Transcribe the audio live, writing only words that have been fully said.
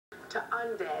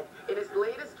undead in his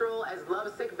latest role as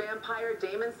lovesick vampire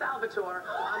Damon Salvatore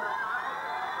on the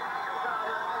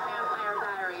Vampire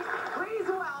Diaries. Please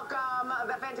welcome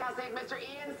the fantastic Mr.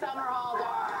 Ian Somerhalder.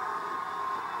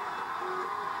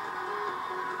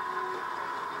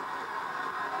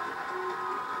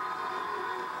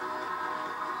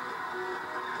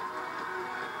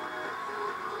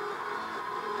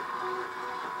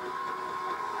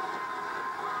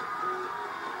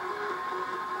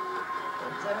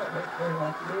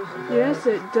 Yes,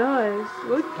 it does.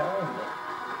 Look,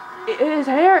 his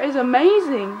hair is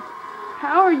amazing.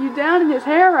 How are you down in his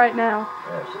hair right now?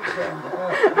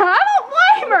 I don't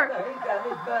blame her.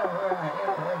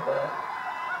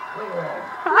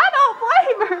 I don't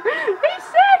blame her. He's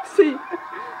sexy.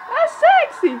 That's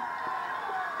sexy.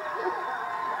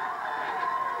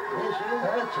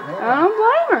 I don't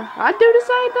blame her. I'd do the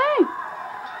same thing.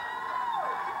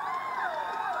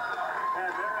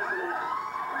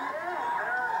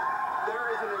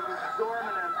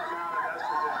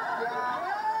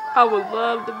 I would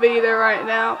love to be there right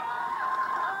now.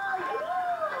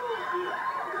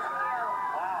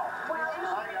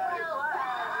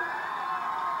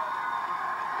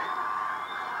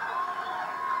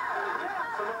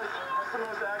 That's the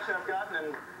most action I've gotten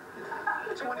in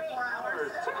 24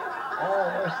 hours.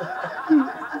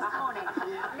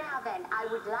 Now then, I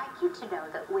would like you to know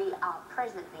that we are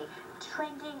presently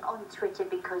trending on Twitter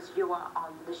because you are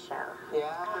on the show.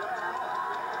 Yeah.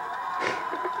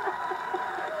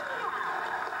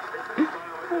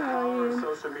 The power of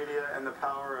social media and the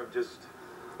power of just,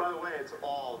 by the way, it's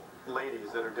all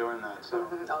ladies that are doing that. So.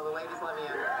 Oh, the ladies love you.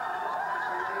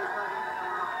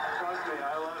 Trust me,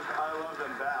 I love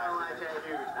them back in a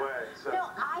huge way. So.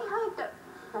 No, I heard that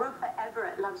Rupert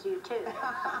Everett loves you too. And I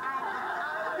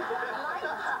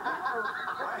would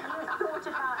like to know what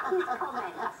you thought about his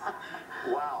comments.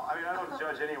 Wow, I mean, I don't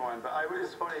judge anyone, but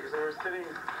it's funny because they were sitting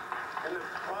in the,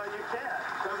 well, you can't.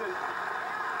 Doesn't.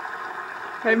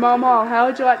 Hey, Mama, how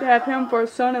would you like to have him for a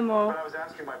son-in-law? But I was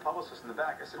asking my publicist in the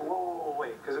back, I said, whoa,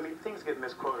 wait, because, I mean, things get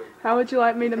misquoted. How would you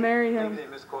like me to marry him? Things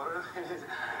get misquoted.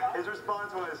 His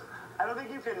response was, I don't think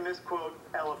you can misquote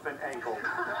elephant ankle.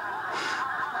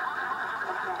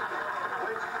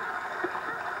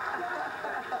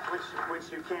 Which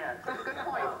you can't. That's a good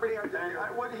point. Pretty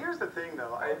articulate. Here's the thing,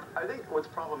 though. I think what's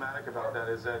problematic about that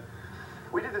is that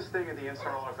we did this thing at the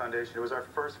Somerhalder Foundation. It was our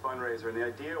first fundraiser, and the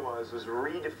idea was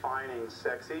redefining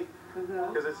sexy,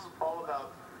 because it's all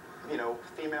about, you know,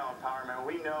 female empowerment.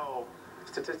 We know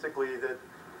statistically that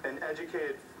an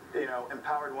educated, you know,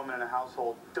 empowered woman in a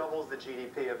household doubles the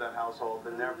GDP of that household,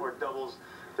 and therefore doubles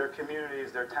their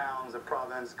communities, their towns, the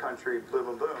province, country, boom,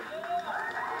 boom, boom.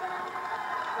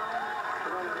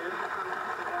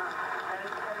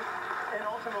 And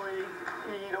ultimately,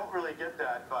 you don't really get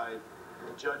that by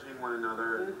judging one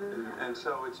another, and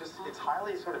so it's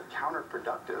highly sort of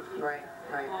counterproductive. Right.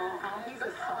 He's a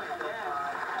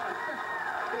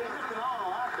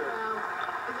phenomenal actor.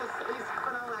 He's a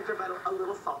phenomenal actor, but a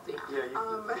little salty. Yeah.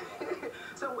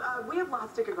 So we have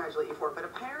lots to congratulate you for, but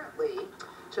apparently,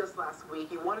 just last week,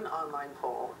 you won an online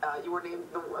poll. You were named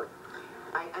the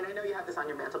and I know you have this on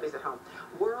your mantelpiece at home.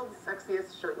 World's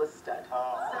sexiest shirtless stud.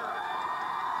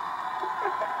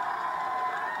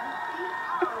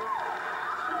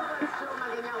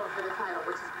 For the title,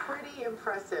 which is pretty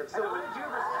impressive. So what did you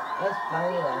That's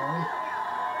funny, Larry.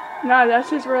 No, that's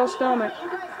his real stomach.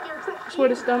 That's what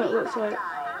his stomach looks like.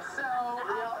 So,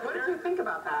 what did you think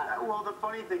about that? Well, the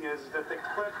funny thing is that the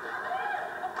clip...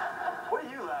 What are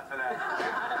you laughing at?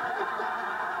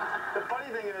 The funny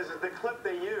thing is that the clip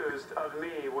they used of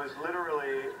me was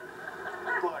literally...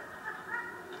 Look,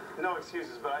 no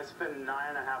excuses, but I spend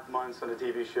 9.5 months on a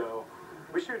TV show.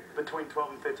 We shoot between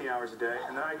 12 and 15 hours a day,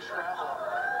 and then I travel.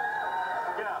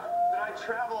 Yeah, then I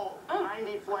travel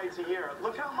 90 flights a year.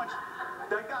 Look how much,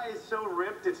 that guy is so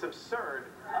ripped, it's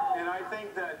absurd. And I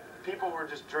think that people were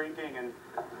just drinking and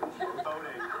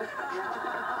voting.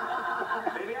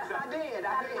 Yes, I did.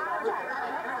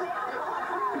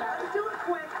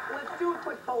 Let's do a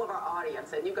quick poll of our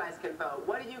audience, and you guys can vote.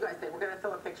 What do you guys think? We're going to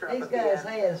throw a picture up. These guys'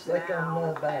 hands stick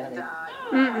on the body.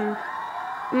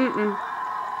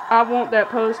 I want that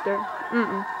poster.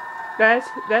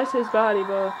 That's his body,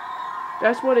 bro.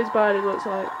 That's what his body looks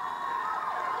like.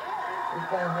 He's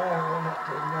got hair running up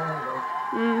to his nose.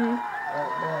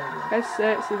 That's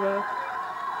sexy, bro.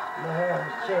 The hair on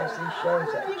his chest, he shows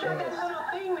that chest. Little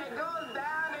thing that goes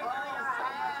down and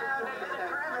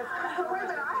Wait a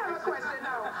minute, I have a question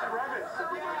though.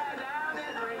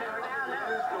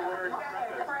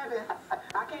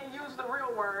 I can't use the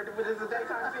real word, but it's a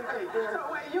daytime TV.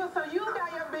 So you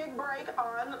got your big break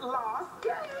on Lost.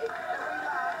 Yay! And we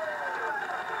lost.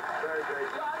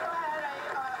 Well, I had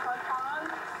an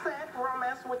on-set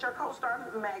romance with your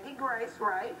co-star, Maggie Grace,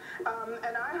 right?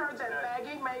 And I heard that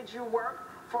Maggie made you work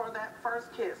for that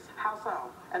first kiss. How so?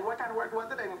 And what kind of work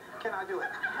was it, and can I do it?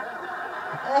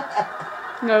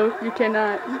 No, you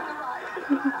cannot. Well,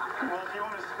 if you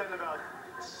want to spend about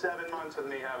 7 months with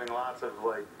me having lots of,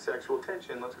 like, sexual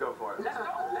tension, let's go for it. Let's go,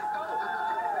 let's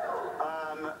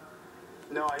go.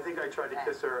 No, I think I tried to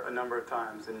kiss her a number of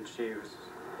times, and she was,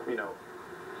 you know,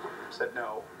 said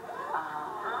no.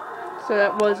 So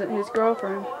that wasn't his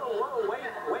girlfriend. Whoa,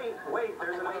 wait,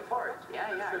 there's another part. Yeah,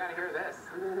 I gotta hear this.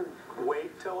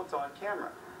 Wait till it's on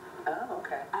camera. Oh,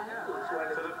 okay.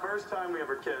 So the first time we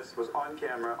ever kissed was on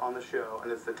camera, on the show,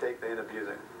 and it's the take they end up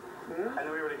using. And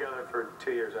then we were together for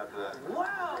 2 years after that.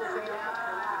 Wow!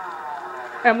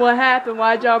 And what happened?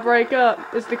 Why'd y'all break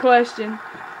up? Is the question.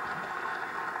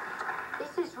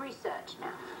 This is research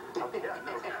now. Okay, yeah,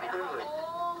 no, clearly.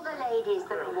 All the ladies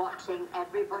that are watching,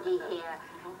 everybody here,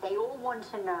 they all want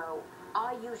to know,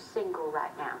 are you single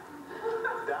right now?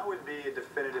 That would be a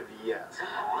definitive yes.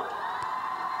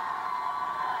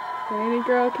 Any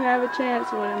girl can have a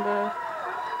chance with him, though.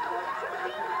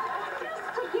 Just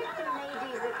to give the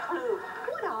ladies a clue,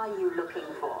 what are you looking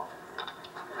for?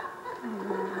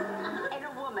 In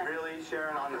a woman. Really,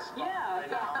 Sharon, on the spot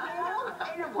right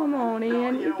now? In a Come woman. on, Ian.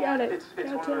 No, You know got what? it. It's Gotta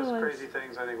one of tell those us. crazy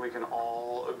things I think we can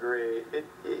all agree.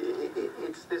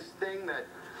 It's this thing that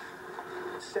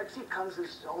sexy comes in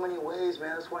so many ways,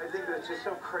 man. That's why I think that it's just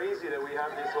so crazy that we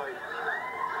have these, like...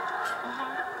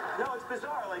 No, it's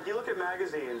bizarre. Like, you look at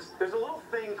magazines, there's a little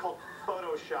thing called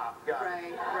Photoshop,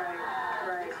 guys.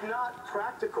 Right. It's not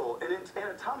practical, and it's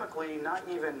anatomically not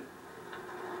even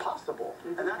possible.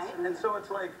 And so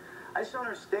it's like, I just don't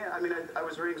understand. I mean, I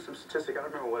was reading some statistic, I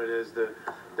don't remember what it is.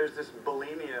 There's this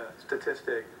bulimia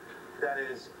statistic that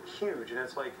is huge, and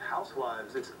it's like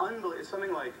housewives. It's unbelievable. It's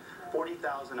something like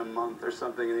 40,000 a month or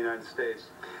something in the United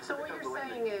States. So what you're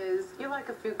saying is, you like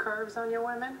a few curves on your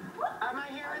women? Am I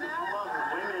hearing that? I love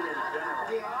women in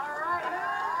general. Yeah. All right.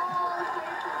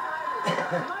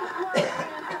 Much more